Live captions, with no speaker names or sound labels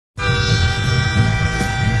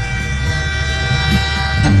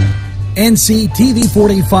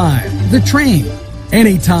NCTV45, The Train,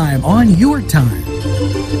 anytime on your time.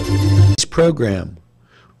 This program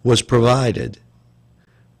was provided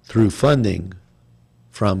through funding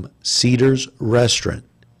from Cedars Restaurant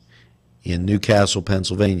in Newcastle,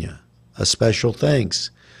 Pennsylvania. A special thanks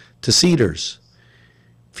to Cedars,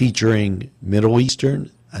 featuring Middle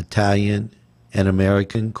Eastern, Italian, and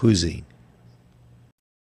American cuisine.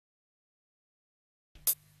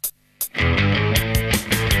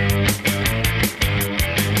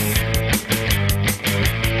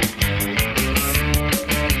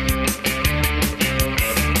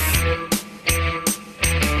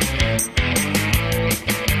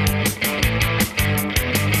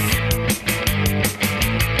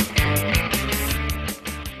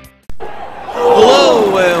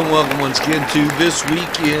 Welcome once again to This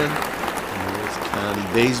Week in North County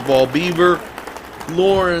Baseball. Beaver,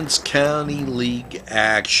 Lawrence County League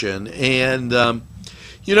action. And,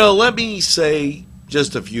 let me say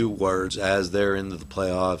just a few words as they're into the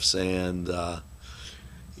playoffs. And a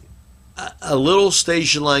little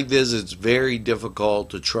station like this, it's very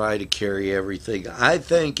difficult to try to carry everything. I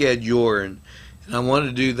thank Ed Yoren, and I want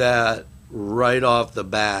to do that right off the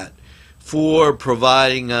bat, for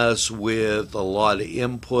providing us with a lot of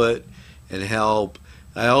input and help.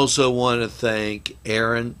 I also want to thank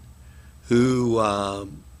Aaron,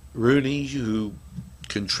 Rooney, who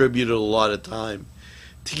contributed a lot of time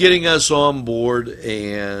to getting us on board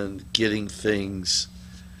and getting things,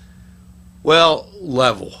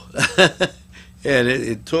 level. And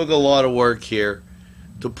it took a lot of work here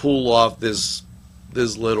to pull off this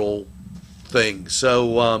little thing.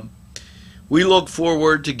 So, we look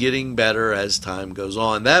forward to getting better as time goes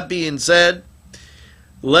on. That being said,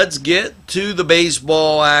 let's get to the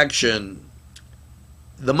baseball action.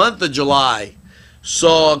 The month of July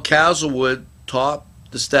saw Castlewood top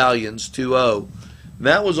the Stallions 2-0.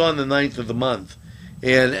 That was on the 9th of the month.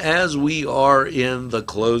 And as we are in the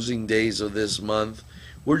closing days of this month,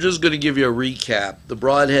 we're just going to give you a recap. The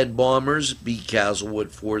Broadhead Bombers beat Castlewood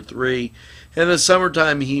 4-3, and the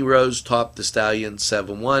Summertime Heroes topped the Stallions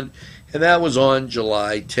 7-1. And that was on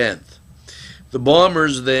July 10th. The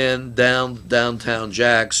Bombers then down Downtown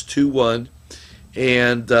Jacks 2-1.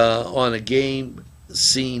 And on a game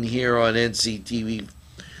seen here on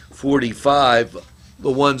NCTV45,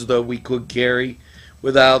 the ones that we could carry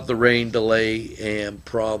without the rain delay and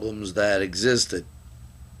problems that existed.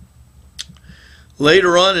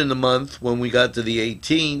 Later on in the month, when we got to the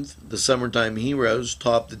 18th, the Summertime Heroes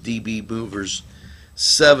topped the DB Movers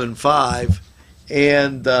 7-5.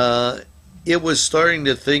 And it was starting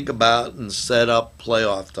to think about and set up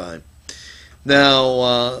playoff time.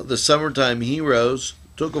 Now, the Summertime Heroes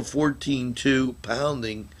took a 14-2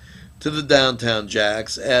 pounding to the Downtown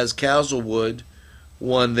Jacks as Castlewood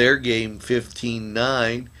won their game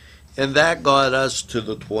 15-9, and that got us to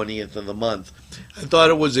the 20th of the month. I thought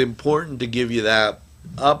it was important to give you that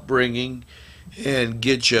upbringing and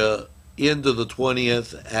get you into the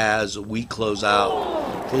 20th as we close out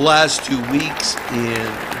the last 2 weeks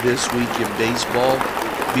in This Week in Baseball,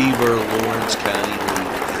 Beaver, Lawrence County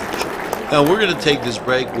League action. Now we're going to take this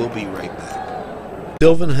break. We'll be right back.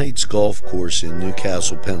 Sylvan Heights Golf Course in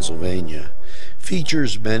Newcastle, Pennsylvania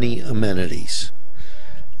features many amenities,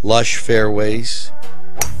 lush fairways,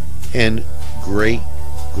 and great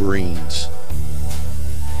greens,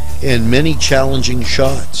 and many challenging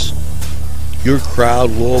shots. Your crowd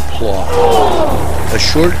will applaud. A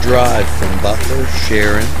short drive from Butler,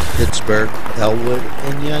 Sharon, Pittsburgh, Elwood,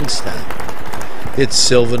 and Youngstown. It's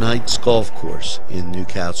Sylvan Heights Golf Course in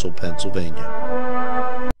Newcastle,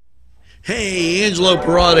 Pennsylvania. Hey, Angelo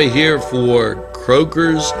Parada here for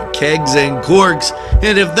Croakers, Kegs, and Corks.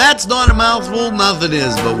 And if that's not a mouthful, nothing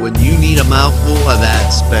is. But when you need a mouthful of that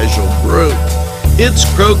special brew, it's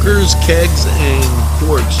Croakers, Kegs, and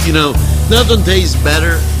Corks. Nothing tastes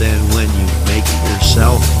better than when you make it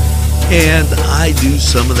yourself. And I do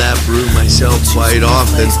some of that brew myself quite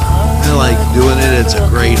often. I like doing it. It's a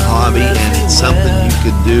great hobby, and it's something you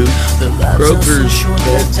can do. Croakers,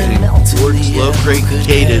 Kegs, and Corks,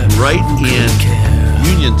 located right in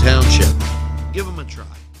Union Township. Give them a try.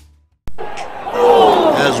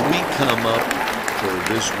 As we come up for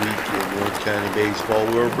This Week in North County Baseball,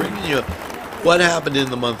 we're bringing you what happened in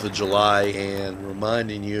the month of July and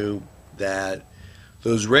reminding you that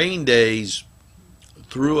those rain days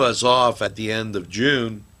threw us off at the end of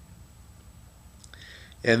June,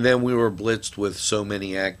 and then we were blitzed with so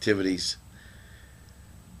many activities.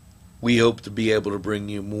 We hope to be able to bring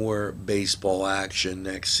you more baseball action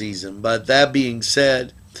next season. But that being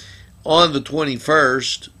said, on the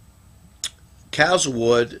 21st,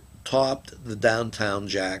 Castlewood topped the Downtown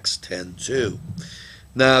Jacks 10-2.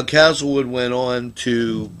 Now, Castlewood went on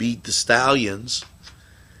to beat the Stallions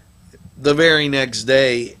the very next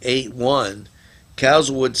day, 8-1.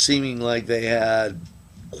 Castlewood seeming like they had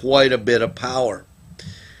quite a bit of power,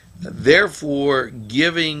 therefore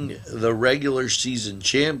giving the regular season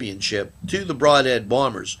championship to the Broadhead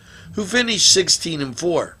Bombers, who finished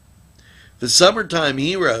 16-4. The Summertime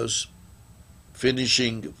Heroes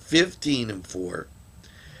finishing 15-4.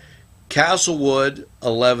 Castlewood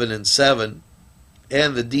 11-7,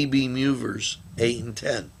 and the DB Movers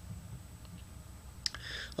 8-10.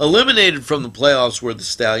 Eliminated from the playoffs were the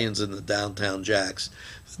Stallions and the Downtown Jacks.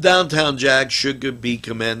 The Downtown Jacks should be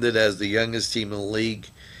commended as the youngest team in the league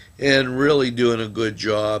and really doing a good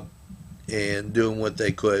job and doing what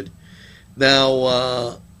they could.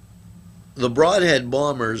 Now, the Broadhead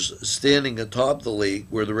Bombers, standing atop the league,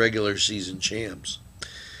 were the regular season champs.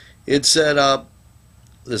 It set up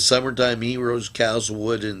the Summertime Heroes,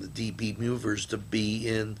 Castlewood, and the DB Movers to be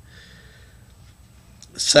in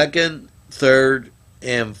second, third,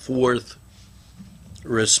 and fourth,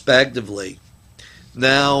 respectively.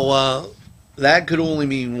 Now, that could only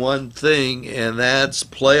mean one thing, and that's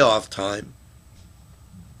playoff time.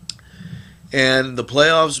 And the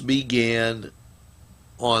playoffs began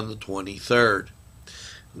on the 23rd.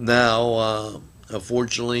 Now,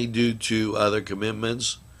 unfortunately, due to other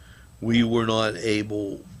commitments, we were not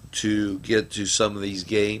able to get to some of these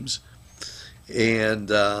games,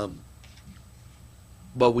 and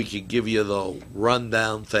but we could give you the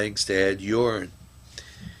rundown thanks to Ed Urin.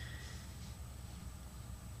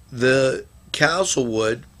 The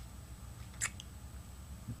Castlewood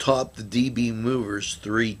topped the DB Movers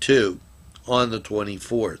 3-2 on the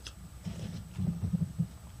 24th.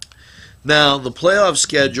 Now, the playoff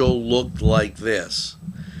schedule looked like this.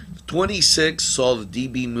 The 26th saw the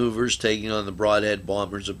DB Movers taking on the Broadhead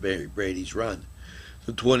Bombers of Brady's Run.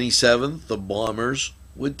 The 27th, the Bombers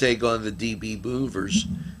would take on the DB Movers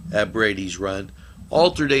at Brady's Run,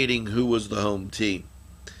 alternating who was the home team.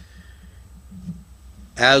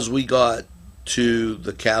 As we got to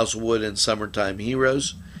the Castlewood and Summertime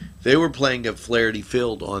Heroes, they were playing at Flaherty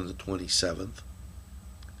Field on the 27th.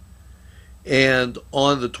 And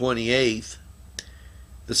on the 28th,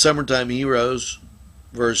 the Summertime Heroes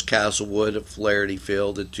versus Castlewood at Flaherty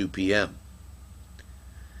Field at 2 p.m.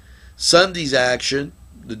 Sunday's action,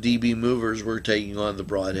 the DB Movers were taking on the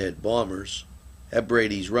Broadhead Bombers at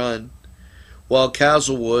Brady's Run, while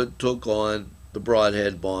Castlewood took on the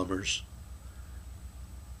Broadhead Bombers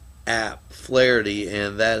at Flaherty,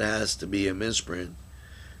 and that has to be a misprint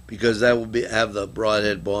because that will have the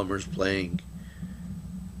Broadhead Bombers playing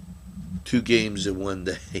 2 games in one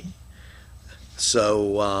day.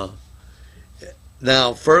 So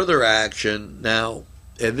now further action now,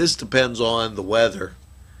 and this depends on the weather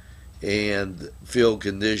and field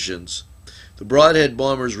conditions. The Broadhead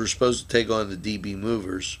Bombers were supposed to take on the DB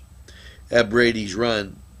Movers at Brady's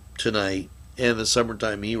Run tonight, and the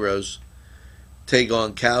Summertime Heroes take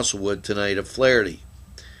on Castlewood tonight at Flaherty.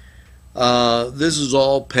 This is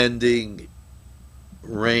all pending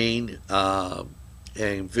rain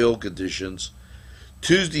and field conditions.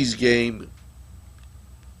 Tuesday's game,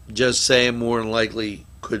 just saying, more than likely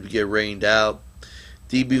could get rained out.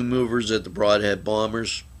 DB Movers at the Broadhead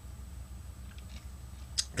Bombers,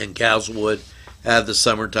 and Castlewood at the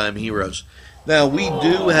Summertime Heroes. Now, we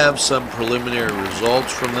do have some preliminary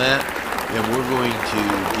results from that, and we're going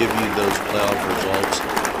to give you those playoff results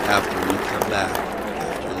after we come back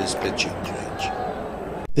after this pitching change.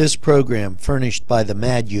 This program furnished by the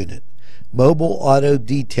MAD Unit, Mobile Auto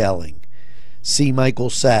Detailing. See Michael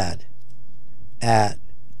Sad at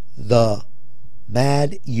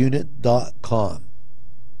themadunit.com.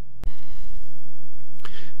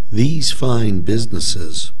 These fine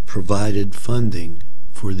businesses provided funding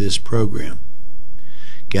for this program.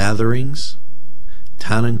 Gatherings,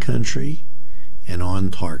 Town and Country, and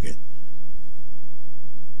On Target.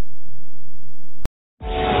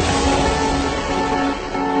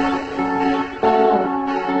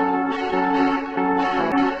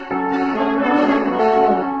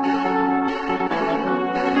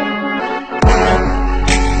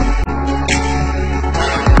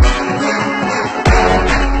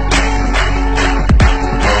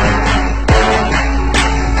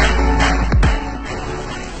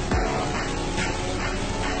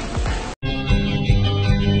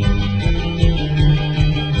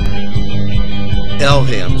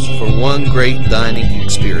 Elham's for one great dining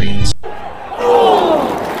experience.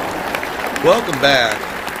 Welcome back.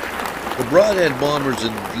 The Broadhead Bombers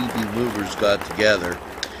and the DB Movers got together.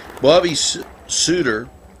 Bobby Suter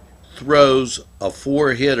throws a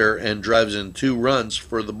 4-hitter and drives in 2 runs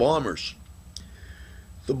for the Bombers.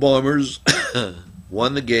 The Bombers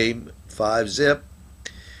won the game 5-zip,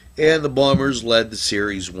 and the Bombers led the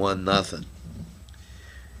series 1-0.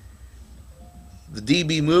 The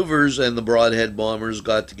DB Movers and the Broadhead Bombers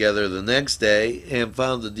got together the next day and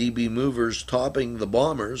found the DB Movers topping the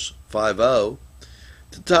Bombers 5-0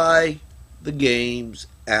 to tie the games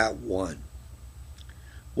at 1.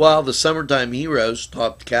 While the Summertime Heroes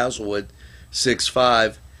topped Castlewood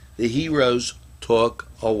 6-5, the Heroes took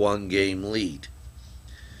a 1-game lead.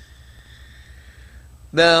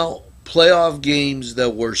 Now, playoff games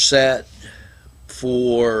that were set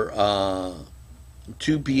for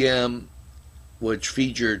 2 p.m., which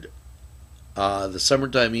featured the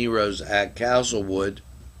Summertime Heroes at Castlewood,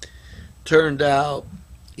 turned out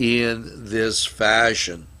in this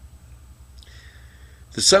fashion.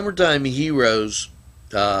 The Summertime Heroes,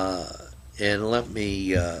 and let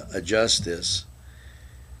me adjust this,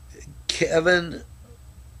 Kevin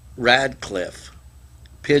Radcliffe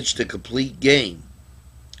pitched a complete game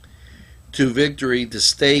to victory to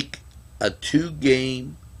stake a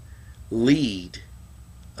 2-game lead,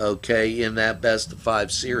 in that best-of-5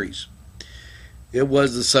 series. It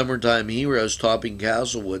was the Summertime Heroes topping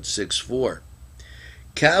Castlewood 6-4.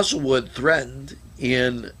 Castlewood threatened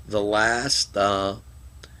in the last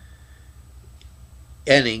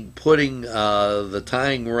inning, putting the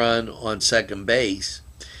tying run on second base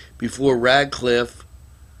before Radcliffe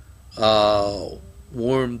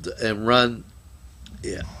warmed and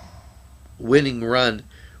winning run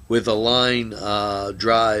with a line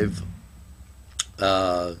drive,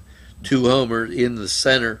 2-homer in the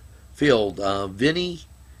center field. Vinny,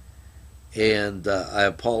 and I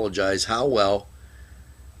apologize, Howell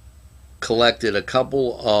collected a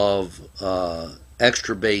couple of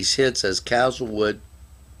extra base hits as Castlewood,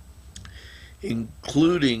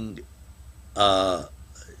 including,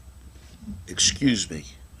 excuse me,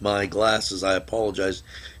 my glasses, I apologize,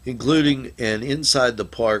 including an inside the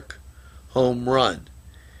park home run.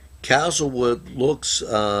 Castlewood looks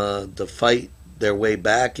to fight their way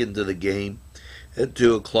back into the game at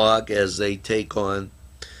 2 o'clock as they take on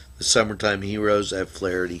the Summertime Heroes at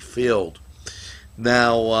Flaherty Field.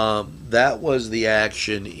 Now, that was the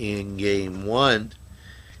action in Game 1.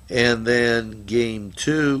 And then Game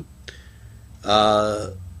 2,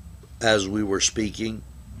 as we were speaking,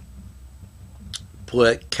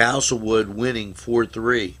 put Castlewood winning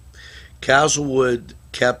 4-3. Castlewood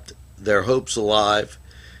kept their hopes alive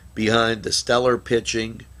behind the stellar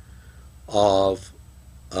pitching of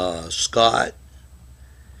Scott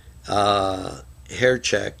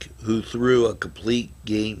Herchek, who threw a complete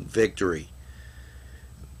game victory.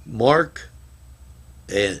 Mark,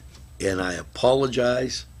 and I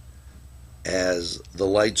apologize as the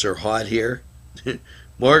lights are hot here,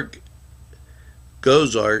 Mark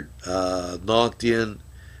Gozart knocked in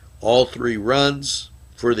all 3 runs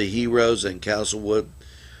for the Heroes, and Castlewood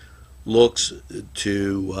looks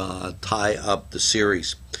to tie up the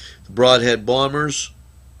series. The Broadhead Bombers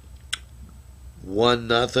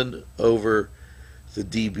 1-0 over the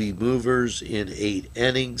DB Movers in 8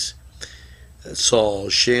 innings. Saw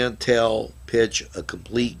Chantel pitch a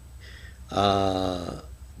complete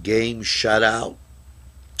game shutout.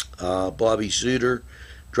 Bobby Suter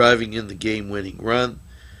driving in the game-winning run.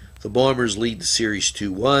 The Bombers lead the series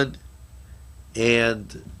 2-1,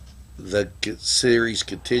 and the series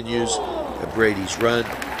continues at Brady's run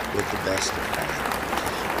with the best of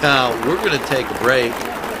 5. Now, we're going to take a break.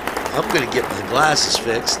 I'm going to get my glasses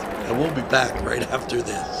fixed, and we'll be back right after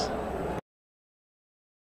this.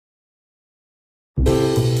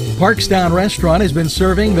 Parkstown Restaurant has been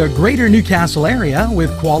serving the greater Newcastle area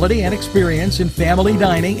with quality and experience in family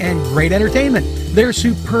dining and great entertainment. Their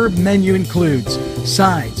superb menu includes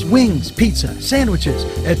sides, wings, pizza, sandwiches,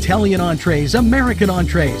 Italian entrees, American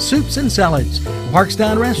entrees, soups and salads.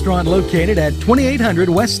 Parkstown Restaurant located at 2800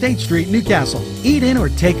 West State Street, Newcastle. Eat in or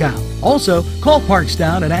take out. Also, call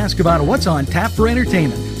Parkstown and ask about what's on tap for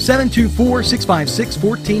entertainment.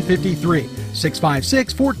 724-656-1453.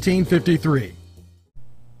 656-1453.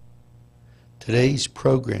 Today's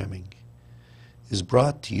programming is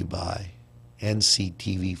brought to you by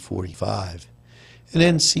NCTV45 and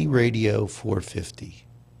NC Radio 450,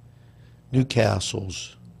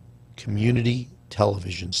 Newcastle's community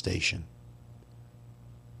television station.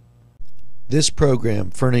 This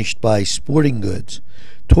program furnished by Sporting Goods,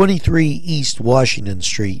 23 East Washington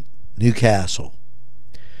Street, Newcastle.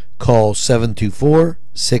 Call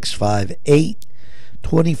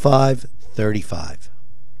 724-658-2535.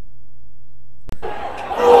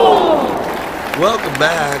 Welcome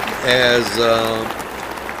back as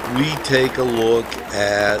we take a look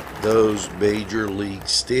at those major league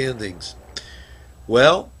standings.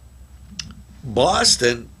 Well,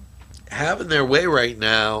 Boston having their way right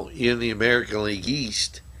now in the American League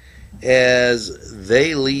East as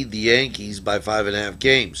they lead the Yankees by 5.5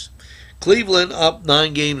 games. Cleveland up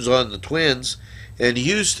 9 games on the Twins, and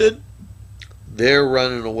Houston, they're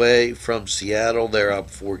running away from Seattle. They're up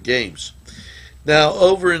 4 games. Now,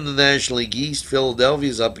 over in the National League East,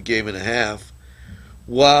 Philadelphia's up a game and a half,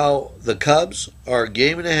 while the Cubs are a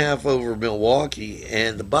game and a half over Milwaukee,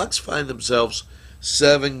 and the Bucks find themselves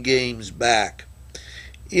 7 games back.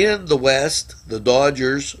 In the West, the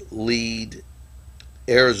Dodgers lead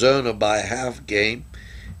Arizona by a half game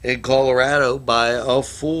and Colorado by a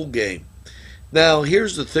full game. Now,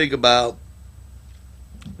 here's the thing about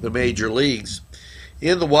the major leagues.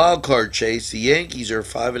 In the wild card chase, the Yankees are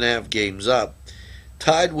 5.5 games up,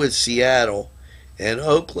 tied with Seattle, and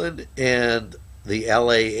Oakland and the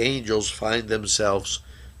LA Angels find themselves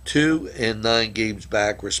 2 and 9 games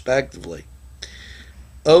back, respectively.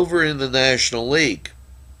 Over in the National League,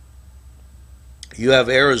 you have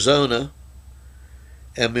Arizona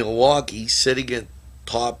and Milwaukee sitting at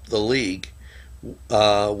top the league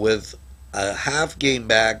with a half game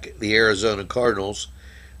back the Arizona Cardinals,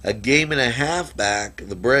 a game and a half back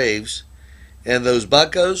the Braves, and those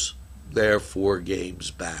Buccos, they're 4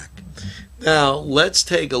 games back. Now, let's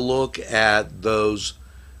take a look at those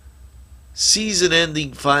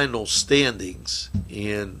season-ending final standings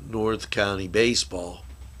in North County Baseball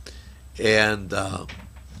and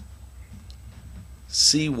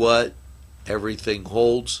see what everything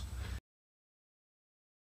holds.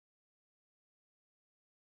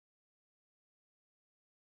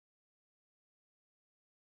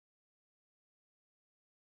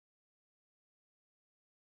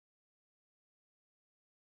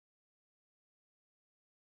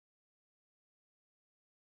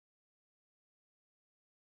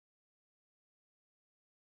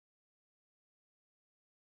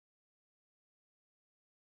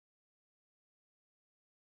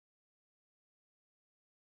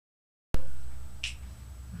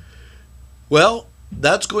 Well,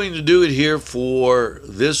 that's going to do it here for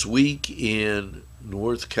this week in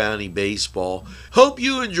North County Baseball. Hope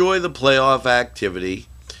you enjoy the playoff activity.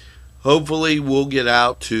 Hopefully we'll get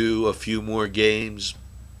out to a few more games,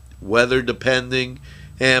 weather depending,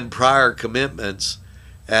 and prior commitments,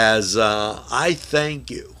 as I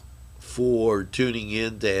thank you for tuning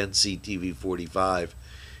in to NCTV 45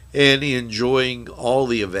 and enjoying all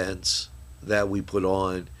the events that we put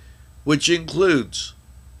on, which includes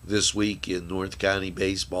this week in North County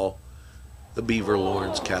Baseball, the Beaver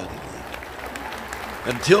Lawrence County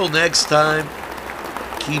League. Until next time,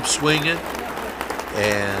 keep swinging,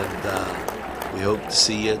 and we hope to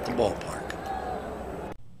see you at the ballpark.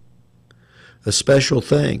 A special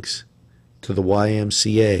thanks to the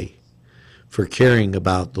YMCA for caring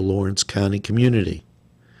about the Lawrence County community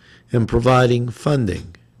and providing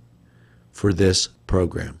funding for this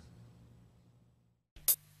program.